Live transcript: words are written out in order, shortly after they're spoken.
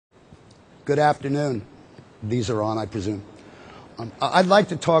Good afternoon. These are on, I presume. I'd like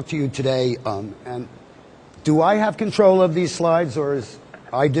to talk to you today, and do I have control of these slides, or is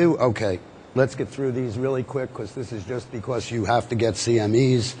I do? Okay. Let's get through these really quick, because this is just because you have to get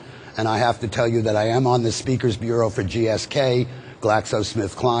CMEs, and I have to tell you that I am on the Speakers Bureau for GSK,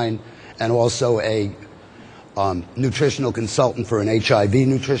 GlaxoSmithKline, and also a nutritional consultant for an HIV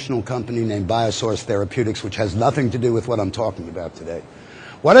nutritional company named Biosource Therapeutics, which has nothing to do with what I'm talking about today.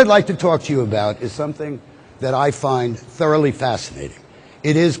 What I'd like to talk to you about is something that I find thoroughly fascinating.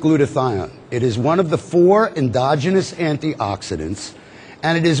 It is glutathione. It is one of the 4 endogenous antioxidants,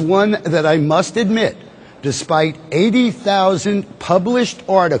 and it is one that I must admit, despite 80,000 published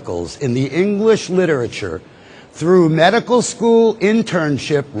articles in the English literature, through medical school,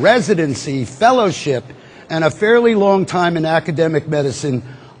 internship, residency, fellowship, and a fairly long time in academic medicine,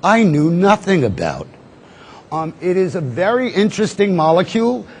 I knew nothing about. It is a very interesting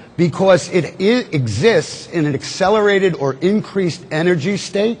molecule because it exists in an accelerated or increased energy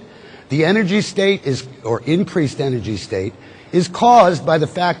state. The energy state is, or increased energy state, is caused by the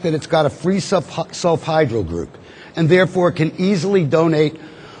fact that it's got a free sulfhydryl group, and therefore can easily donate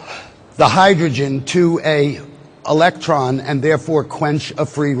the hydrogen to a electron and therefore quench a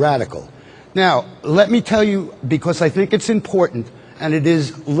free radical. Now, let me tell you, because I think it's important, and it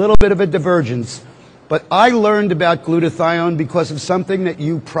is a little bit of a divergence, but I learned about glutathione because of something that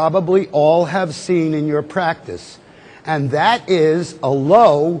you probably all have seen in your practice, and that is a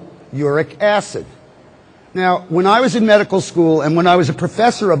low uric acid. Now, when I was in medical school and when I was a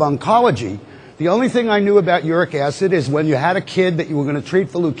professor of oncology, the only thing I knew about uric acid is when you had a kid that you were going to treat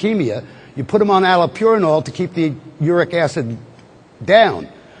for leukemia, you put him on allopurinol to keep the uric acid down.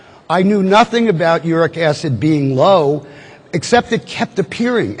 I knew nothing about uric acid being low, except it kept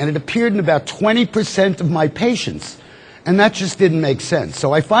appearing, and it appeared in about 20% of my patients. And that just didn't make sense.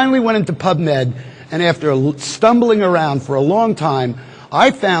 So I finally went into PubMed, and after stumbling around for a long time,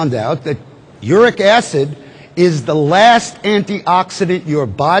 I found out that uric acid is the last antioxidant your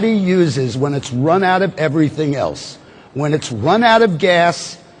body uses when it's run out of everything else. When it's run out of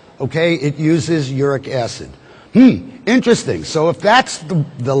gas, okay, it uses uric acid. Interesting. So if that's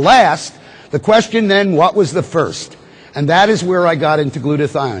the last, the question then, what was the first? And that is where I got into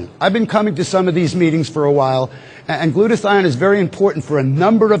glutathione. I've been coming to some of these meetings for a while, and glutathione is very important for a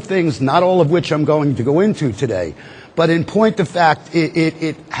number of things, not all of which I'm going to go into today. But in point of fact,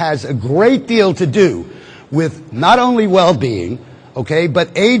 it has a great deal to do with not only well-being, okay,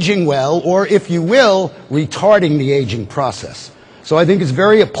 but aging well, or if you will, retarding the aging process. So I think it's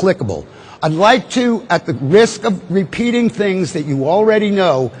very applicable. I'd like to, at the risk of repeating things that you already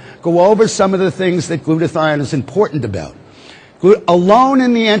know, go over some of the things that glutathione is important about. Alone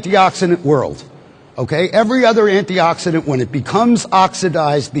in the antioxidant world, okay, every other antioxidant, when it becomes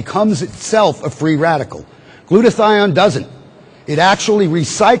oxidized, becomes itself a free radical. Glutathione doesn't. It actually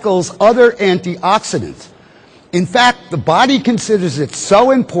recycles other antioxidants. In fact, the body considers it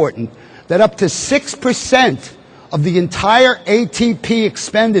so important that up to 6% of the entire ATP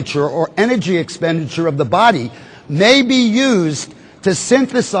expenditure or energy expenditure of the body may be used to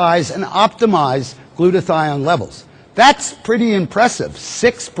synthesize and optimize glutathione levels. That's pretty impressive,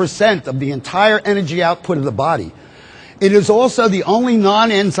 6% of the entire energy output of the body. It is also the only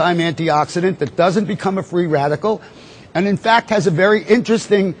non-enzyme antioxidant that doesn't become a free radical, and in fact has a very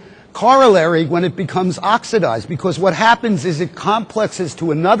interesting corollary when it becomes oxidized, because what happens is it complexes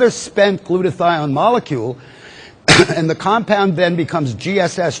to another spent glutathione molecule, and the compound then becomes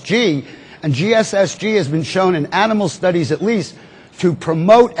GSSG, and GSSG has been shown in animal studies at least to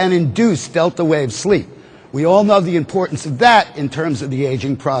promote and induce delta wave sleep. We all know the importance of that in terms of the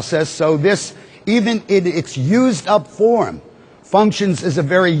aging process, so this, even in its used up form, functions as a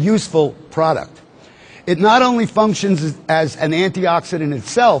very useful product. It not only functions as an antioxidant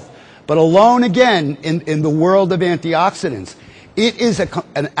itself, but alone again in the world of antioxidants, it is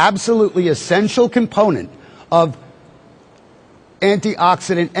an absolutely essential component of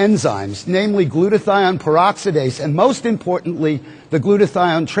antioxidant enzymes, namely glutathione peroxidase, and most importantly, the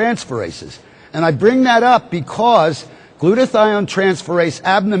glutathione transferases. And I bring that up because glutathione transferase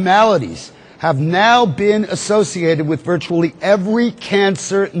abnormalities have now been associated with virtually every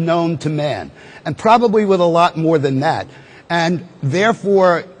cancer known to man, and probably with a lot more than that. And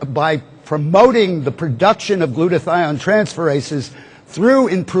therefore, by promoting the production of glutathione transferases through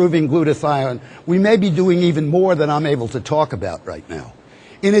improving glutathione, we may be doing even more than I'm able to talk about right now.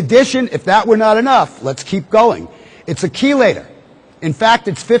 In addition, if that were not enough, let's keep going. It's a chelator. In fact,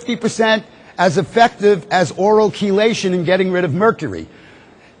 it's 50% as effective as oral chelation in getting rid of mercury.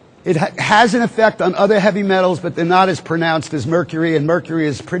 It has an effect on other heavy metals, but they're not as pronounced as mercury, and mercury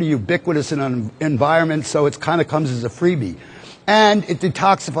is pretty ubiquitous in an environment, so it kind of comes as a freebie. And it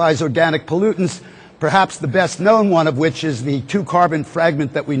detoxifies organic pollutants, perhaps the best known one of which is the 2-carbon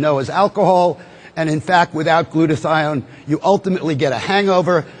fragment that we know as alcohol. And in fact, without glutathione, you ultimately get a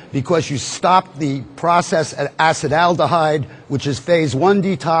hangover because you stop the process at acetaldehyde, which is phase 1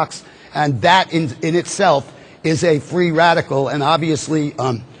 detox, and that in itself is a free radical, and obviously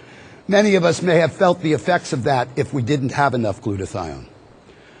many of us may have felt the effects of that if we didn't have enough glutathione.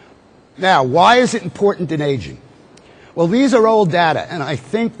 Now, why is it important in aging? Well, these are old data, and I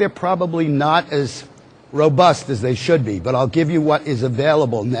think they're probably not as robust as they should be, but I'll give you what is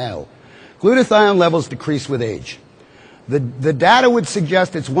available now. Glutathione levels decrease with age. The data would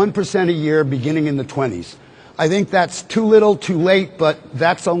suggest it's 1% a year beginning in the 20s. I think that's too little, too late, but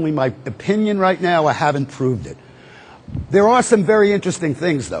that's only my opinion right now. I haven't proved it. There are some very interesting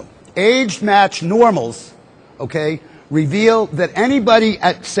things, though. Age-matched normals, okay, reveal that anybody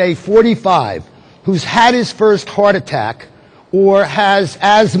at, say, 45 who's had his first heart attack or has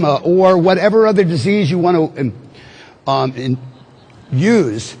asthma or whatever other disease you want to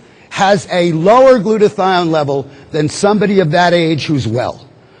use has a lower glutathione level than somebody of that age who's well.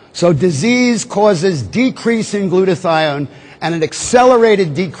 So disease causes decrease in glutathione and an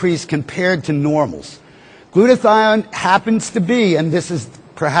accelerated decrease compared to normals. Glutathione happens to be, and this is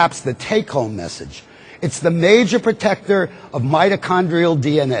perhaps the take-home message, it's the major protector of mitochondrial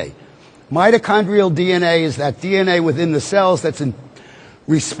DNA. Mitochondrial DNA is that DNA within the cells that's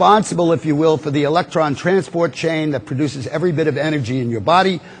responsible, if you will, for the electron transport chain that produces every bit of energy in your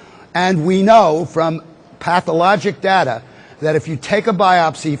body. And we know from pathologic data that if you take a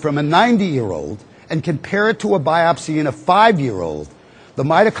biopsy from a 90-year-old and compare it to a biopsy in a 5-year-old, the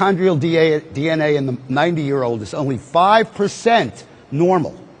mitochondrial DNA in the 90-year-old is only 5%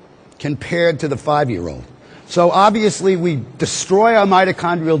 normal compared to the 5-year-old. So obviously we destroy our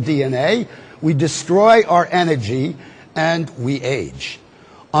mitochondrial DNA, we destroy our energy, and we age.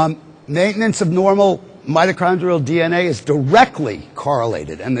 Maintenance of normal mitochondrial DNA is directly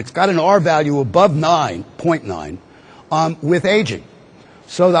correlated, and it's got an R value above 9.9 with aging.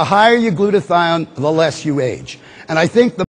 So the higher your glutathione, the less you age. And I think the